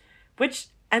saw, which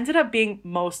ended up being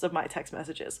most of my text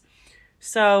messages.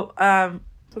 So,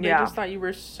 So they just thought you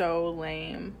were so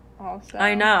lame also.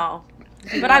 I know.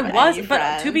 You But don't I have was, any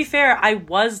but to be friends. fair, I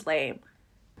was lame.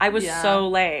 I was so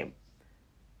lame.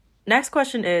 Next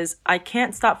question is, I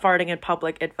can't stop farting in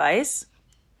public advice.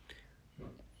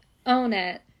 Own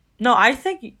it. No, I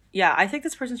think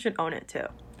this person should own it too.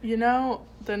 You know,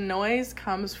 the noise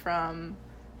comes from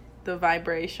the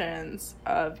vibrations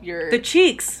of your The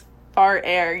cheeks. fart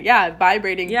air. Yeah,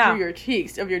 vibrating Yeah. through your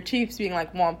cheeks, of your cheeks being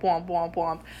like womp, womp, womp,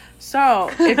 womp. So,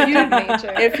 if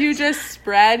Major. if you just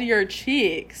spread your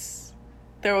cheeks,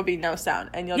 there will be no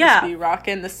sound. And you'll Yeah. just be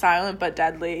rocking the silent but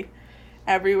deadly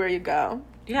everywhere you go.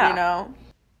 Yeah. You know?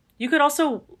 You could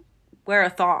also wear a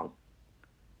thong,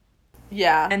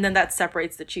 Yeah. and then that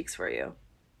separates the cheeks for you.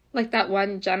 Like that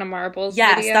one Jenna Marbles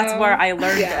Yes, video. that's where I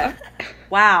learned Yeah. it.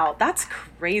 Wow, that's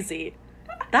crazy.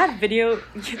 That video,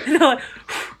 you know,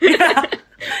 yeah.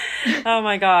 Oh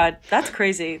my god, that's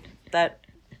crazy. That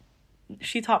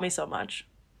she taught me so much.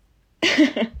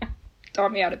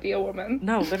 Taught me how to be a woman.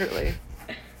 No, literally.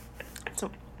 That's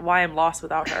why I'm lost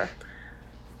without her.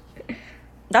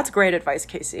 That's great advice,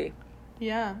 Casey.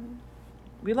 Yeah.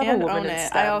 We love And a woman own in it.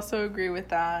 STEM. I also agree with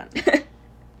that.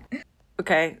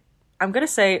 Okay, I'm gonna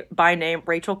say by name.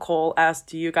 Rachel Cole asked,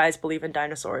 "Do you guys believe in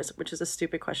dinosaurs?" Which is a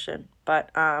stupid question, but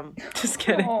just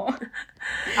kidding. Aw.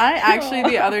 I actually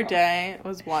the other day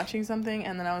was watching something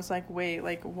and then I was like, wait,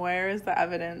 like where is the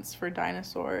evidence for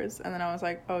dinosaurs? And then I was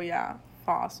like, oh yeah,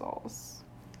 fossils.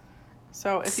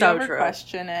 So if you So ever true.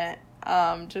 question it,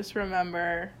 just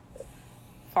remember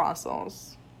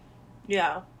fossils.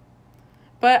 Yeah.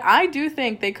 But I do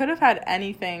think they could have had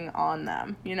anything on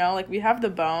them. You know, like we have the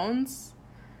bones.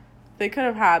 They could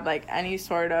have had like any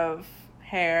sort of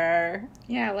hair,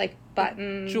 Yeah, like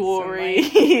buttons. jewelry.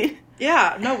 And, like,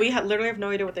 Yeah, no, we literally have no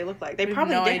idea what they look like. They We have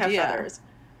probably no did idea. have feathers.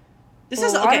 This Well,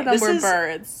 is a lot okay. of them This were is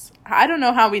birds. I don't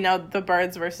know how we know the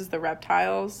birds versus the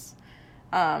reptiles.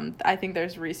 I think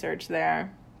there's research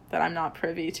there that I'm not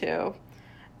privy to.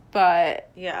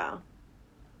 But yeah.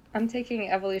 I'm taking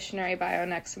evolutionary bio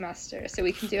next semester, so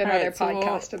we can do All another right, so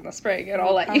podcast in the spring, and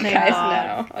I'll let you Thank guys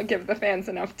God. know. I'll give the fans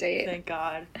an update. Thank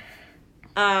God.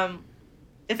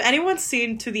 If anyone's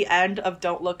seen to the end of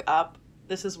Don't Look Up,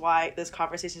 this is why this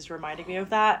conversation is reminding me of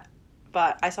that.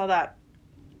 But I saw that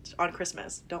on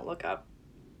Christmas. Don't Look Up.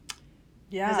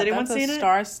 yeah, Has anyone that's seen a it?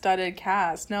 star-studded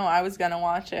cast. No, I was gonna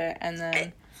watch it and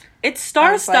then It's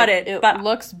I was like, star-studded, it but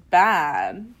looks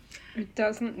bad. It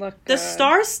doesn't look the good.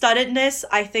 star-studdedness,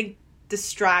 I think,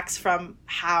 distracts from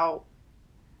how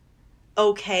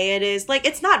okay it is. Like,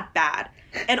 it's not bad.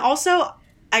 And also,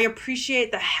 I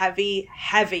appreciate the heavy,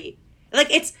 like,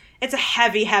 it's a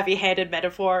heavy-handed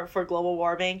metaphor for global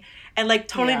warming. And, like,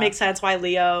 totally Yeah. makes sense why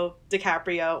Leo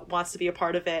DiCaprio wants to be a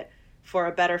part of it for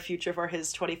a better future for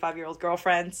his 25-year-old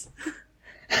girlfriends.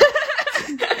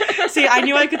 See, I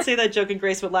knew I could say that joke and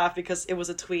Grace would laugh because it was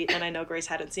a tweet and I know Grace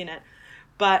hadn't seen it.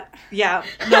 But yeah,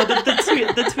 no,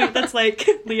 the tweet that's like,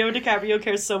 Leo DiCaprio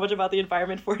cares so much about the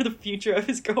environment for the future of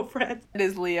his girlfriend. It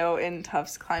is Leo in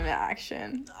Tufts Climate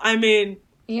Action. I mean,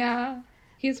 Yeah,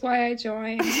 he's why I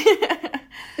joined.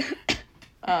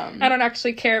 Um, I don't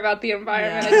actually care about the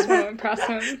environment. Yeah. I just want to impress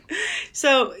him.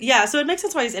 so yeah, so it makes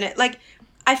sense why he's in it. Like,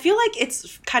 I feel like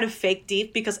it's kind of fake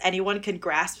deep because anyone can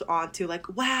grasp onto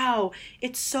like, wow,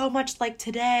 it's so much like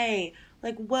today.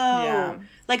 Like, whoa. Yeah.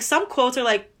 Like, some quotes are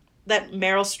like, that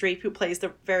Meryl Streep, who plays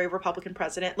the very Republican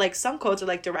president, like, some quotes are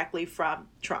like directly from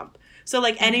Trump. So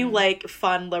like any like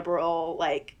fun liberal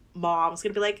like mom's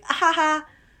gonna be like, ah, ha ha,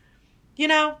 you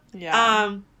know.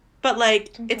 Yeah. But like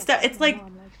it's like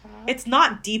that. it's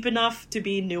not deep enough to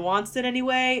be nuanced in any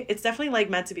way. It's definitely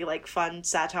like meant to be like fun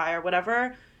satire or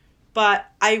whatever. But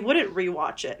I wouldn't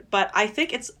rewatch it. But I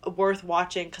think it's worth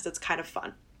watching because it's kind of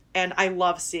fun, and I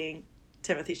love seeing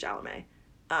Timothée Chalamet.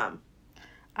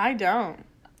 I don't.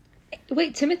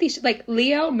 Wait, like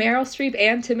Leo, Meryl Streep,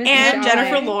 and Timothy And Chalamet.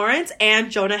 Jennifer Lawrence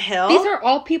and Jonah Hill. These are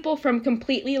all people from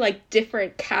completely like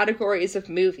different categories of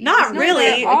movies. Not really.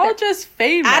 They're all just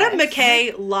famous. Adam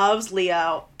McKay loves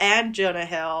Leo and Jonah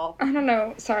Hill. I don't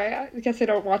know. Sorry, I guess I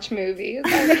don't watch movies.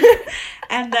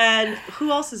 And then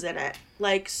who else is in it?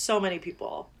 Like, so many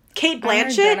people. Kate I heard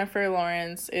Blanchett? Jennifer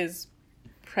Lawrence is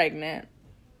pregnant.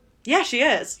 Yeah, she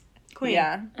is. Queen.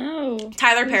 Yeah. Oh.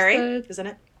 Tyler Who's Perry, the- isn't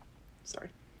it? Sorry.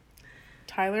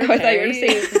 Tyler Oh, I thought you were Perry.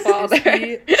 saying it was the father.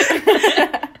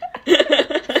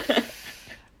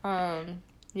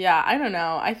 Yeah, I don't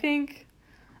know. I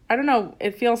don't know.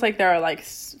 It feels like there are like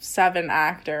 7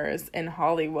 actors in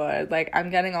Hollywood. Like, I'm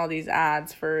getting all these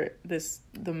ads for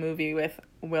the movie with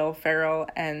Will Ferrell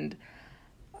and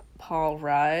Paul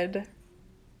Rudd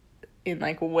in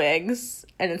like wigs,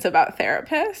 and it's about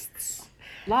therapists.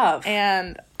 Love.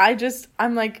 And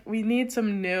I'm like, we need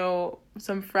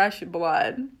some fresh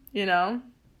blood, you know?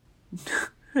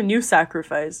 A new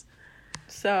sacrifice.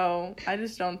 So I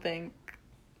just don't think.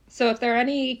 So if there are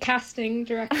any casting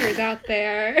directors out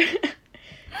there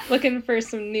looking for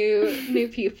some new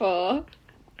people,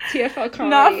 TFL comedy,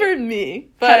 Not for me,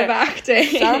 head of but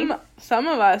acting. some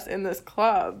of us in this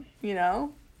club, you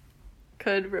know,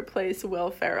 could replace Will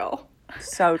Ferrell.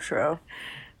 So true.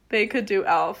 They could do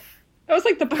Elf. That was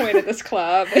like the point of this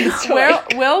club. Is to,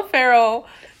 like, Will Ferrell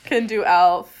can do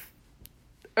Elf.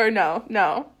 Or no.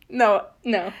 no.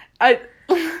 TFL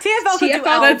could do TFL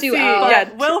Elf, could do Elf. but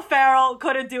Yeah. Will Ferrell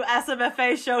couldn't do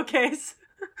SMFA Showcase.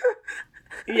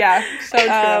 Yeah, so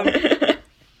true.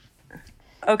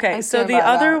 Okay, I so stand the by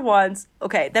other that. ones,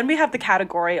 okay, then we have the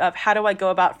category of how do I go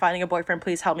about finding a boyfriend?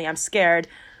 Please help me, I'm scared.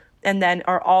 And then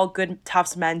are all good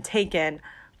Tufts men taken?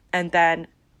 And then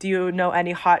do you know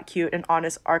any hot, cute, and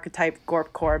honest archetype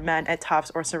Gorpcore men at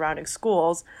Tufts or surrounding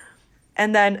schools?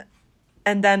 And then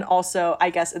also,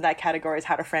 I guess in that category is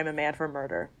how to frame a man for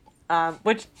murder,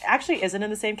 which actually isn't in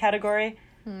the same category.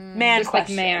 Man just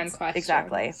questions. like man questions.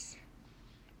 Exactly.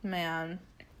 Man.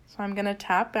 So I'm gonna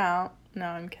tap out. No,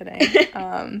 I'm kidding.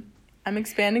 I'm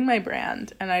expanding my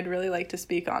brand, and I'd really like to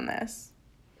speak on this.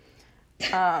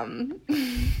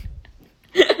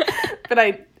 But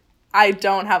I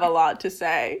don't have a lot to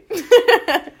say.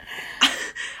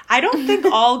 I don't think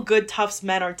all good Tufts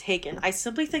men are taken. I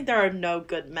simply think there are no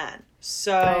good men.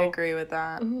 So I agree with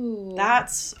that. Ooh,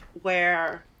 that's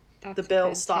where that's the a bill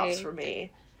good stops take. for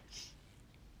me.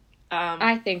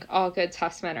 I think all good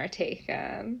Tufts men are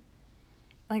taken.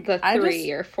 Like The I 3 just,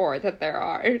 or 4 that there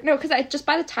are. No, because just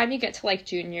by the time you get to like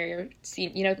junior, by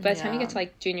the time you get to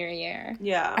like junior year.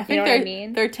 Yeah. I think know what I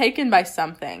mean? they're taken by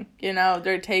something. You know,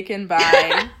 they're taken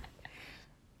by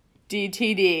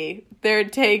DTD. They're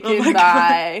taken Oh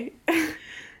my by.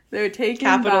 They're taken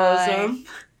Capitalism. by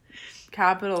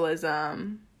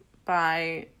capitalism,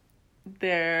 by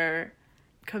their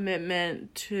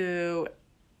commitment to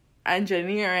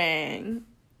engineering.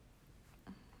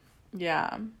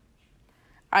 Yeah.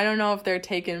 I don't know if they're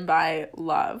taken by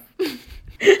love.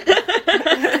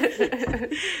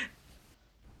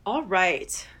 All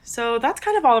right. So that's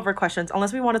kind of all of our questions,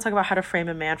 unless we want to talk about how to frame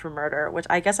a man for murder, which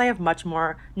I guess I have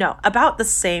about the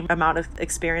same amount of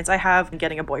experience I have in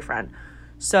getting a boyfriend.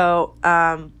 So,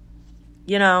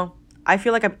 you know, I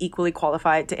feel like I'm equally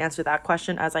qualified to answer that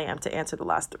question as I am to answer the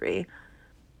last 3.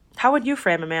 How would you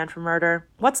frame a man for murder?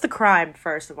 What's the crime,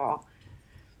 first of all?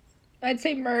 I'd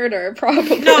say murder,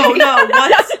 probably. No,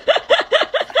 what?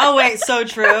 Oh, wait, so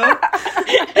true.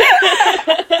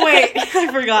 Wait, I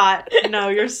forgot. No,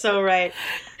 you're so right.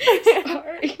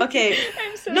 Sorry. Okay.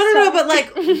 I'm so No, sorry. but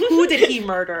like, who did he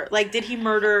murder? Like, did he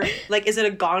murder, like, is it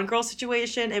a Gone Girl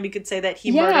situation? And we could say that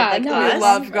he murdered, like, no, us? I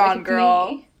love it's Gone Girl.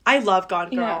 me. I love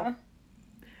Gone Girl. Yeah.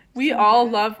 We all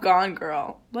love Gone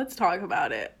Girl. Let's talk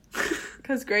about it.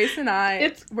 Because Grace and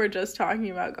I were just talking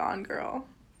about Gone Girl.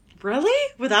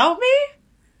 Really? Without me?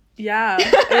 Yeah,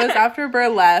 it was after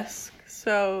Burlesque,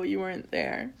 so you weren't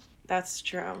there. That's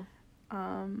true.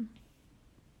 Um,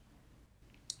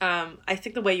 I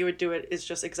think the way you would do it is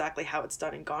just exactly how it's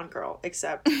done in Gone Girl,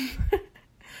 except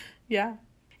yeah.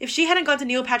 if she hadn't gone to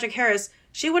Neil Patrick Harris,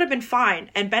 she would have been fine,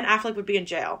 and Ben Affleck would be in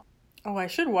jail. Oh, I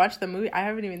should watch the movie. I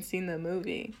haven't even seen the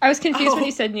movie. I was confused when Oh.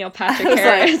 you said Neil Patrick I was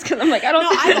Harris because I'm like, I don't No,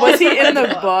 think I've Was also he in read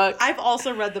the book? I've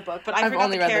also read the book, but I I've forgot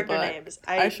only the read the character book. names.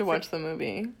 I should watch the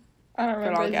movie. I don't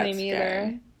remember I'll his get name either.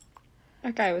 scared.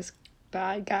 That guy was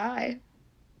bad guy.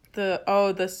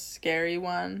 The scary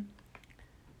one.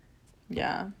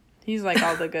 Yeah. He's like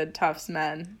all the good Tufts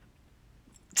men.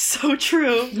 So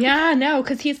true. Yeah, no,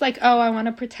 because he's like, oh, I want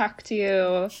to protect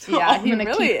you. Yeah, I'm he gonna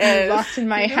really keep is. you locked in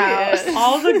my He really house. is.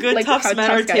 All the good Like Tufts how men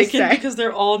are Tufts guys taken say. because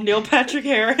they're all Neil Patrick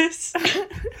Harris.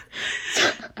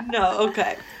 No,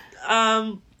 okay.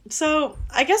 So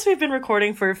I guess we've been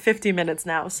recording for 50 minutes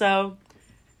now. So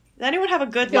does anyone have a I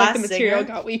good feel like last the material singer?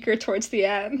 got weaker towards the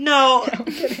end. No. I'm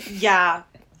kidding. Yeah.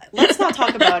 Let's not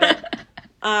talk about it.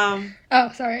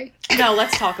 Oh, sorry. No,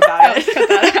 let's talk about it. Cut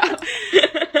that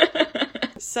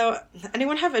out. So,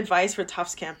 anyone have advice for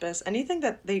Tufts campus? Anything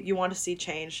that you want to see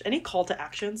change? Any call to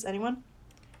actions? Anyone?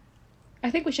 I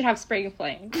think we should have Spring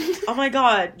Fling. Oh my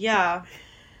god, yeah.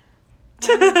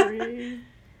 I agree.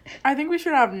 I think we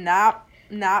should have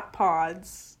nap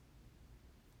pods.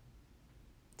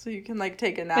 So you can, like,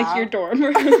 take a nap. Like your dorm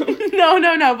room.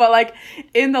 No, but, like,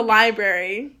 in the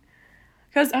library.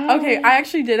 Because, okay, Oh. I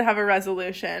actually did have a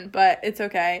resolution, but it's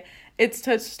okay. It's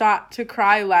to stop to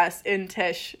cry less in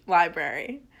Tisch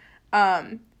library.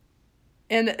 And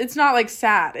it's not, like,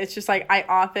 sad. It's just, like,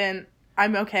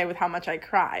 I'm okay with how much I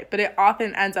cry. But it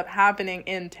often ends up happening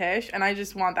in Tisch, and I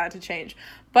just want that to change.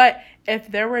 But if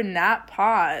there were nap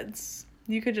pods,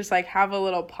 you could just, like, have a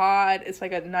little pod. It's,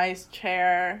 like, a nice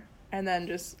chair, and then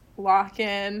just lock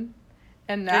in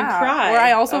and nap. And cry. Or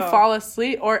I also Oh. fall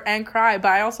asleep, and cry, but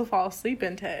I also fall asleep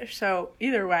in Tisch. So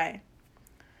either way,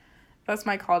 that's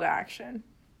my call to action.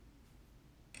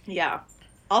 Yeah.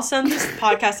 I'll send this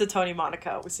podcast to Tony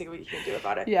Monaco. We'll see what you can do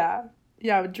about it. Yeah.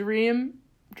 Dream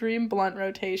blunt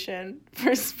rotation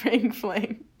for Spring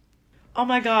Fling. Oh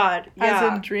my god, yeah.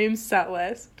 As in dream set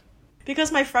list.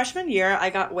 Because my freshman year, I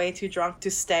got way too drunk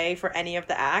to stay for any of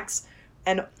the acts.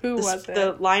 And Who was it?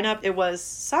 the lineup, it was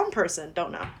some person,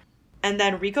 don't know. And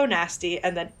then Rico Nasty,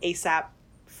 and then ASAP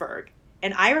Ferg.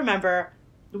 And I remember,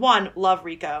 one, love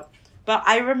Rico. But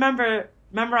I remember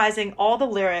memorizing all the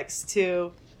lyrics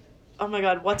to, oh my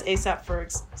god, what's ASAP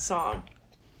Ferg's song?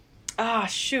 Ah,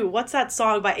 shoot, what's that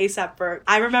song by ASAP Ferg?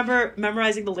 I remember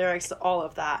memorizing the lyrics to all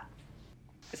of that.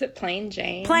 Is it Plain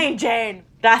Jane? Plain Jane!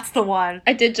 That's the one.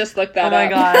 I did just look that Oh my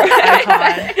up. god,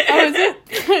 icon. Oh, is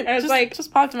it? I was like-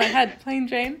 just popped in my head. Plain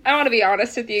Jane. I want to be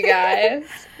honest with you guys.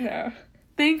 No.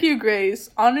 Thank you, Grace.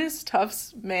 Honest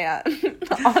Toughs man.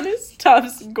 Honest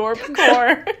Toughs Gorp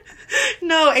Core.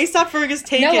 No, ASAP Ferg is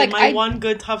taken, like, my I- one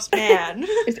good Tufts man.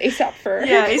 It's ASAP Ferg.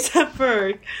 Yeah, ASAP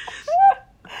Ferg.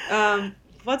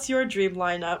 What's your dream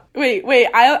lineup? Wait.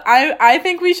 I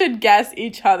think we should guess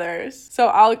each other's. So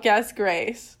I'll guess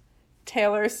Grace.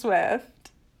 Taylor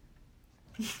Swift.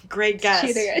 Great guess.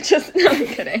 Cheating. No, I'm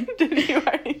kidding. Did you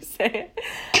already say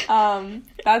it?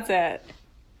 That's it.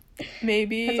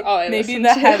 Maybe That's all I maybe listen the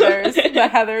to.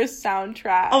 Heathers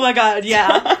soundtrack. Oh my god,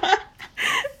 yeah.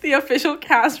 The official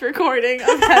cast recording of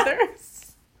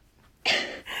Heathers.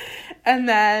 And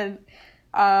then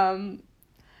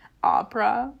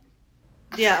opera.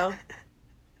 Yeah.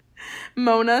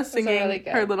 Mona singing really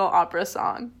good. her little opera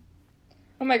song.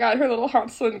 Oh my god, her little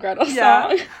Hansel and Gretel Yeah.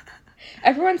 song.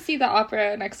 Everyone see the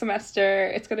opera next semester.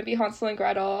 It's going to be Hansel and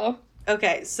Gretel.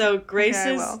 Okay, so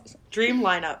Grace's will. dream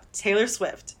lineup, Taylor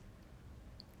Swift,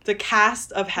 the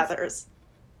cast of Heathers,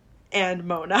 and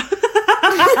Mona.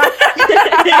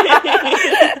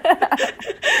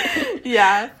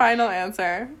 Yeah, final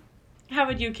answer. How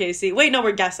about you, Casey? Wait, no,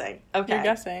 we're guessing. Okay. You're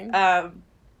guessing.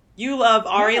 You love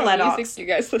Ari What Lennox. music do you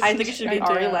guys listen I think it should be I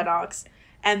Ari do. Lennox.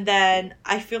 And then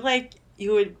I feel like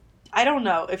you would, I don't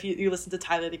know if you listen to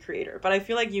Tyler, the Creator, but I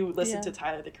feel like you listen Yeah. to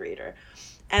Tyler, the Creator.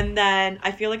 And then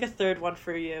I feel like a third one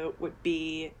for you would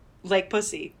be Lake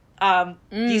Pussy.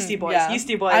 Yeasty Boys. Yeah.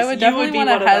 Yeasty Boys. I would You definitely be want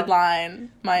one to of them.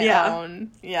 headline my Yeah.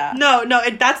 own. Yeah. No,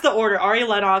 that's the order. Ari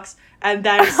Lennox, and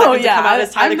then second to yeah, come out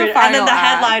is Tyler, I'm the the Creator. And then final the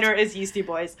act. headliner is Yeasty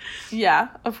Boys. Yeah,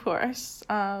 of course.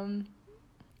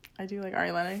 I do like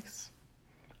Ari Lennox.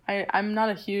 I'm not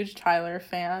a huge Tyler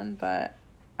fan, but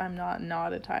I'm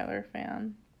not a Tyler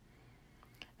fan.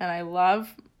 And I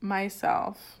love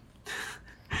myself.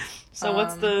 So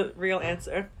what's the real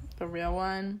answer? The real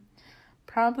one.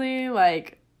 Probably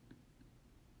like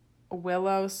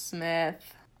Willow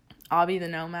Smith, Abby the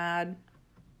Nomad,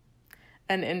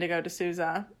 and Indigo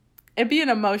D'Souza. It'd be an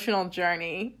emotional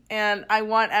journey, and I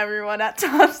want everyone at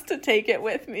Tufts to take it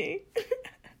with me.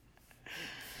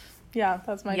 Yeah,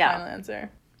 that's my Yeah. final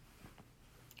answer.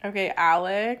 Okay,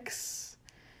 Alex.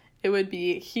 It would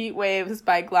be Heat Waves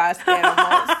by Glass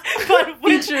Animals. But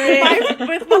with Featuring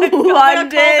with my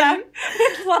London.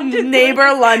 with London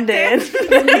Neighbor London.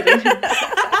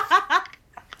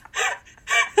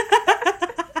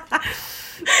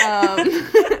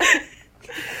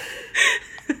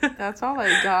 That's all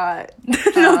I got.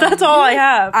 No, that's all I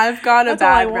have. I've got a That's all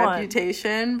I bad want.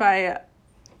 reputation by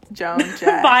Joan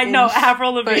Jett. By in no Sh-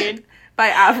 Avril Lavigne. By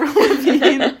Avril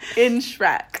Lavigne in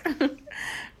Shrek.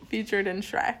 Featured in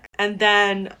Shrek. And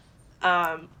then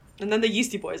the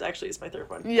Yeasty Boys actually is my third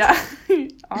one. Yeah.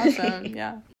 Awesome.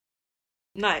 Yeah.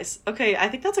 Nice. Okay, I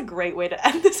think that's a great way to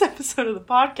end this episode of the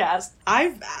podcast.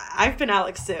 I've been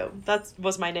Alex Sue. That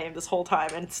was my name this whole time,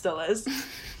 and it still is.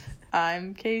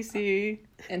 I'm Casey.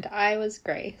 And I was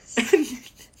Grace.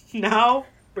 Now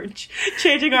we're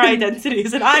changing our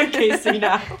identities, and I'm Casey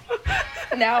now.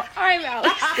 Now I'm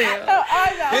Alex too.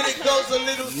 I'm And it goes a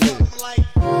little something like